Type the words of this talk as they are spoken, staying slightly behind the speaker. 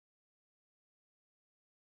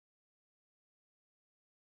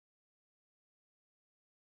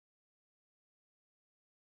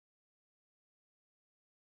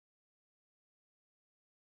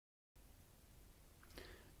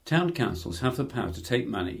Town councils have the power to take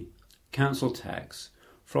money, council tax,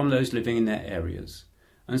 from those living in their areas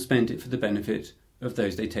and spend it for the benefit of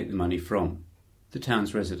those they take the money from, the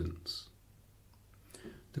town's residents.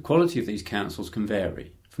 The quality of these councils can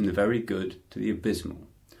vary, from the very good to the abysmal,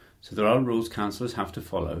 so there are rules councillors have to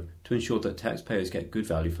follow to ensure that taxpayers get good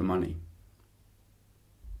value for money.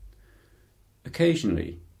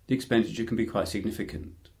 Occasionally, the expenditure can be quite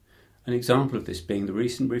significant, an example of this being the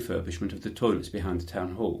recent refurbishment of the toilets behind the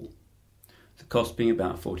town hall, the cost being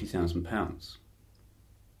about £40,000.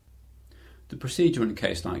 The procedure in a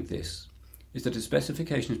case like this is that a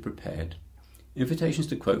specification is prepared, invitations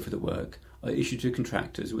to quote for the work are issued to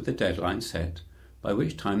contractors with a deadline set by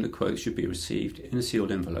which time the quotes should be received in a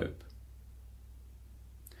sealed envelope.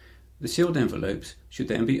 The sealed envelopes should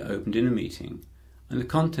then be opened in a meeting and the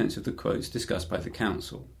contents of the quotes discussed by the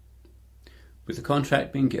council, with the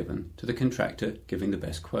contract being given to the contractor giving the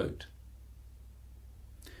best quote.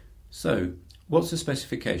 So, what's a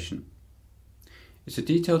specification? It's a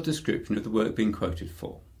detailed description of the work being quoted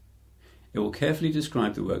for. It will carefully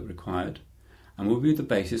describe the work required and will be the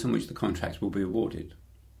basis on which the contract will be awarded.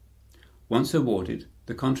 Once awarded,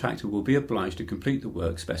 the contractor will be obliged to complete the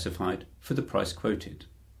work specified for the price quoted.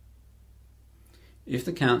 If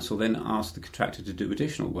the council then asks the contractor to do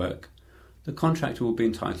additional work, the contractor will be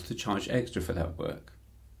entitled to charge extra for that work,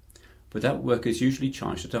 but that work is usually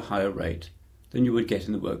charged at a higher rate than you would get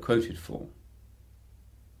in the work quoted for.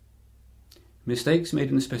 Mistakes made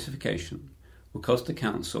in the specification will cost the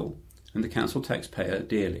council and the council taxpayer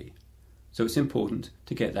dearly, so it's important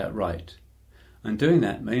to get that right, and doing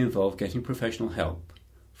that may involve getting professional help,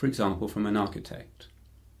 for example from an architect.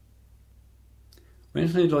 When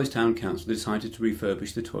Llanidloes Town Council decided to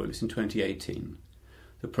refurbish the toilets in 2018,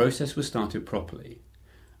 the process was started properly,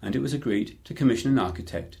 and it was agreed to commission an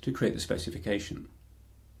architect to create the specification.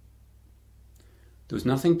 There was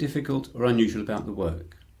nothing difficult or unusual about the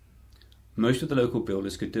work. Most of the local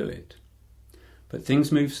builders could do it, but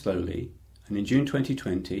things moved slowly, and in June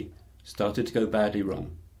 2020 started to go badly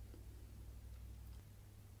wrong.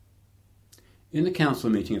 In the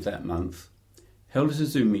council meeting of that month, held as a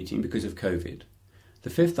Zoom meeting because of COVID,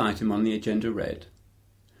 the fifth item on the agenda read,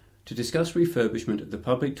 to discuss refurbishment of the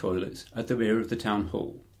public toilets at the rear of the town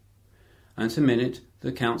hall, and to minute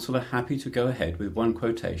the council are happy to go ahead with one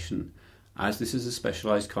quotation as this is a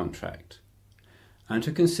specialised contract, and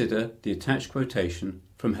to consider the attached quotation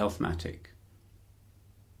from Healthmatic.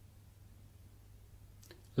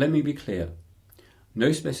 Let me be clear,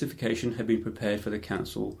 no specification had been prepared for the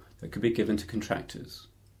council that could be given to contractors,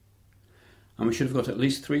 and we should have got at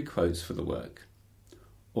least 3 quotes for the work,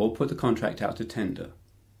 or put the contract out to tender.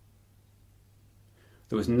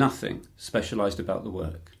 There was nothing specialised about the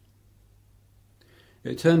work.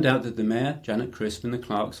 It turned out that the Mayor, Janet Crisp, and the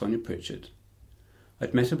clerk, Sonia Pritchard,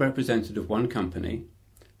 had met a representative of one company,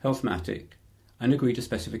 Healthmatic, and agreed a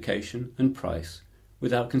specification and price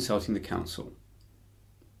without consulting the council.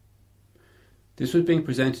 This was being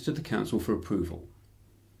presented to the council for approval.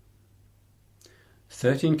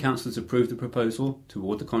 13 councillors approved the proposal to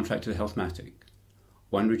award the contract to Healthmatic.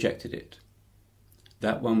 1 rejected it.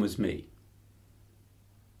 That one was me.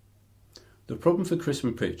 The problem for Crisp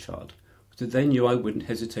and Pritchard was that they knew I wouldn't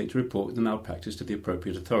hesitate to report the malpractice to the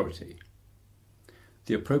appropriate authority.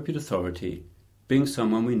 The appropriate authority being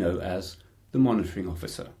someone we know as the monitoring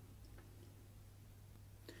officer.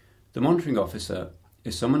 The monitoring officer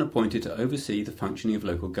is someone appointed to oversee the functioning of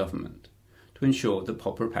local government, to ensure that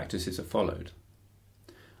proper practices are followed,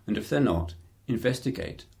 and if they're not,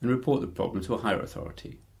 investigate and report the problem to a higher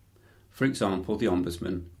authority, for example the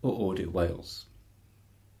Ombudsman or Audit Wales.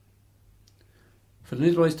 For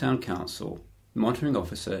Llanidloes Town Council, the monitoring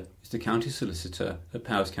officer is the county solicitor at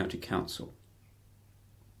Powys County Council.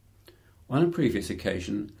 On a previous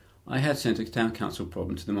occasion, I had sent a town council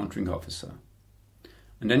problem to the monitoring officer,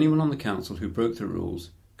 and anyone on the council who broke the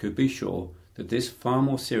rules could be sure that this far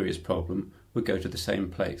more serious problem would go to the same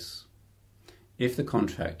place, if the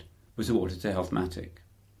contract was awarded to Healthmatic.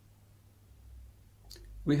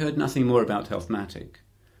 We heard nothing more about Healthmatic,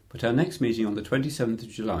 but our next meeting on the 27th of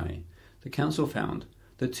July, the council found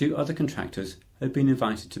that 2 other contractors had been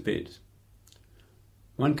invited to bid.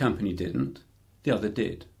 One company didn't, the other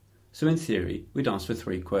did, so in theory we'd asked for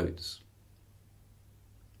 3 quotes.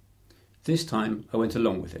 This time I went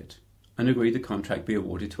along with it and agreed the contract be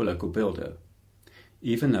awarded to a local builder,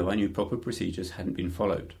 even though I knew proper procedures hadn't been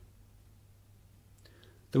followed.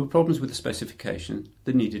 There were problems with the specification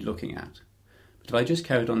that needed looking at, but if I just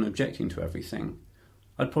carried on objecting to everything,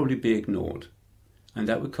 I'd probably be ignored, and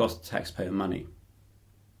that would cost the taxpayer money.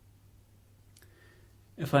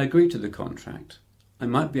 If I agreed to the contract, I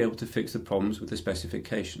might be able to fix the problems with the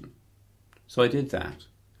specification. So I did that,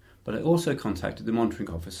 but I also contacted the monitoring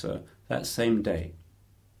officer that same day.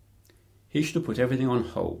 He should have put everything on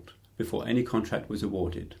hold before any contract was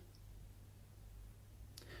awarded.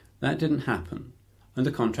 That didn't happen, and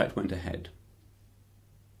the contract went ahead.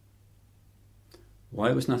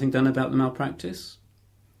 Why was nothing done about the malpractice?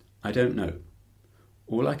 I don't know.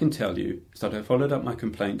 All I can tell you is that I followed up my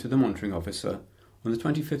complaint to the monitoring officer on the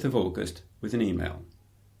 25th of August with an email,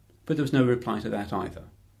 but there was no reply to that either.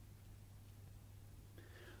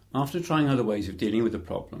 After trying other ways of dealing with the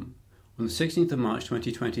problem, on the 16th of March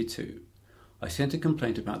 2022, I sent a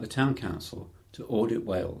complaint about the Town Council to Audit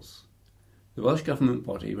Wales, the Welsh Government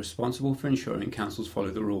body responsible for ensuring councils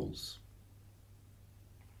follow the rules.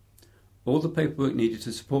 All the paperwork needed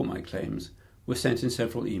to support my claims was sent in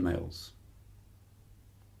several emails.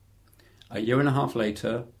 A year and a half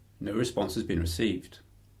later, no response has been received.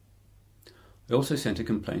 I also sent a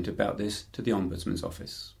complaint about this to the Ombudsman's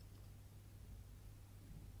office.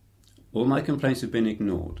 All my complaints have been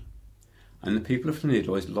ignored, and the people of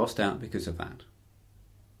Llanidloes lost out because of that.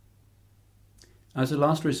 As a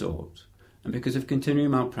last resort, and because of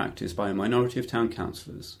continuing malpractice by a minority of town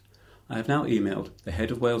councillors, I have now emailed the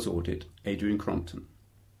head of Wales Audit, Adrian Crompton.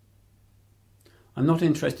 I'm not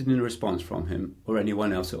interested in a response from him or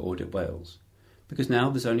anyone else at Audit Wales, because now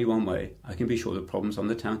there's only one way I can be sure the problems on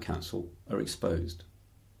the town council are exposed.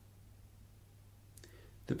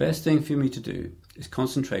 The best thing for me to do is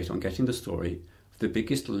concentrate on getting the story of the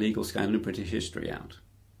biggest legal scandal in British history out,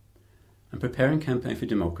 and preparing Campaign for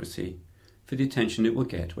Democracy for the attention it will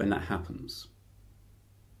get when that happens.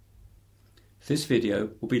 This video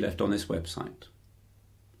will be left on this website.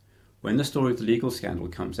 When the story of the legal scandal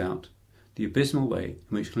comes out, the abysmal way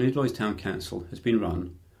in which Llanidloes Town Council has been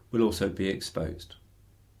run will also be exposed.